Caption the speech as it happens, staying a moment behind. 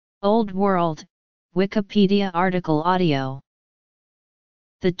Old World, Wikipedia article audio.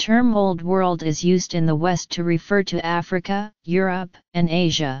 The term Old World is used in the West to refer to Africa, Europe, and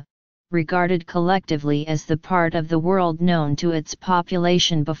Asia, regarded collectively as the part of the world known to its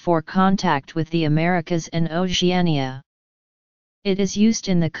population before contact with the Americas and Oceania. It is used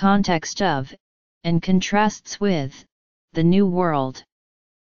in the context of, and contrasts with, the New World.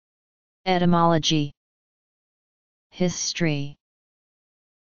 Etymology. History.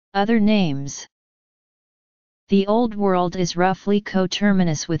 Other names. The Old World is roughly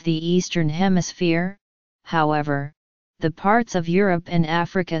coterminous with the Eastern Hemisphere. However, the parts of Europe and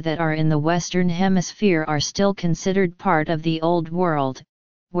Africa that are in the Western Hemisphere are still considered part of the Old World,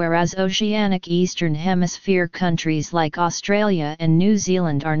 whereas Oceanic Eastern Hemisphere countries like Australia and New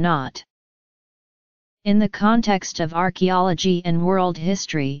Zealand are not. In the context of archaeology and world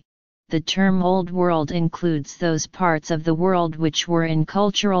history, the term Old World includes those parts of the world which were in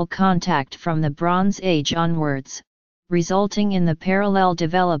cultural contact from the Bronze Age onwards, resulting in the parallel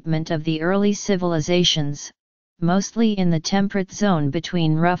development of the early civilizations, mostly in the temperate zone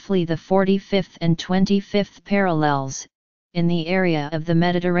between roughly the 45th and 25th parallels, in the area of the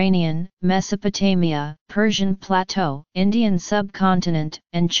Mediterranean, Mesopotamia, Persian Plateau, Indian subcontinent,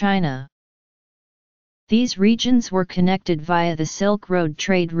 and China. These regions were connected via the Silk Road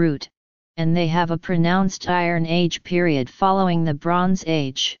trade route, and they have a pronounced Iron Age period following the Bronze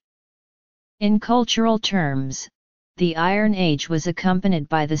Age. In cultural terms, the Iron Age was accompanied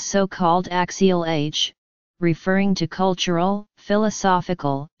by the so-called Axial Age, referring to cultural,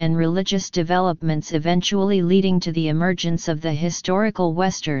 philosophical, and religious developments eventually leading to the emergence of the historical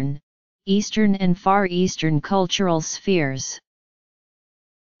Western, Eastern and Far Eastern cultural spheres.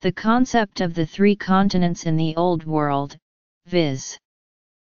 The concept of the three continents in the Old World, viz.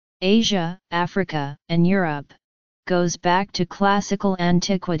 Asia, Africa, and Europe, goes back to classical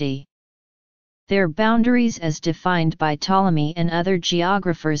antiquity. Their boundaries as defined by Ptolemy and other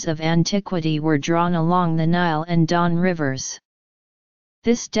geographers of antiquity were drawn along the Nile and Don rivers.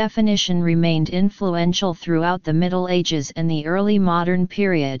 This definition remained influential throughout the Middle Ages and the early modern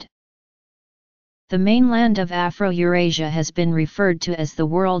period. The mainland of Afro-Eurasia has been referred to as the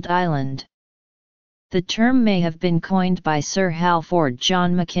World Island. The term may have been coined by Sir Halford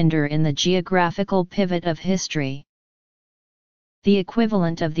John Mackinder in The Geographical Pivot of History. The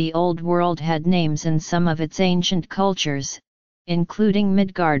equivalent of the Old World had names in some of its ancient cultures, including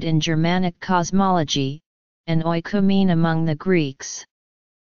Midgard in Germanic cosmology, and Oikoumene among the Greeks.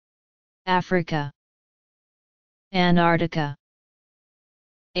 Africa, Antarctica,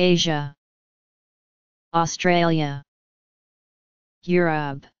 Asia, Australia,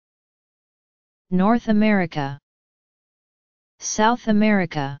 Europe, North America, South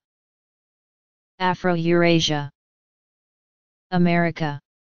America, Afro-Eurasia, America,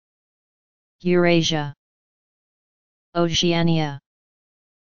 Eurasia, Oceania,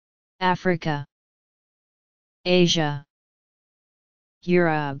 Africa, Asia,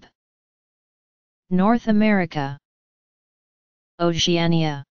 Europe, North America,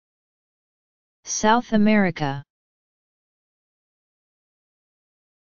 Oceania, South America,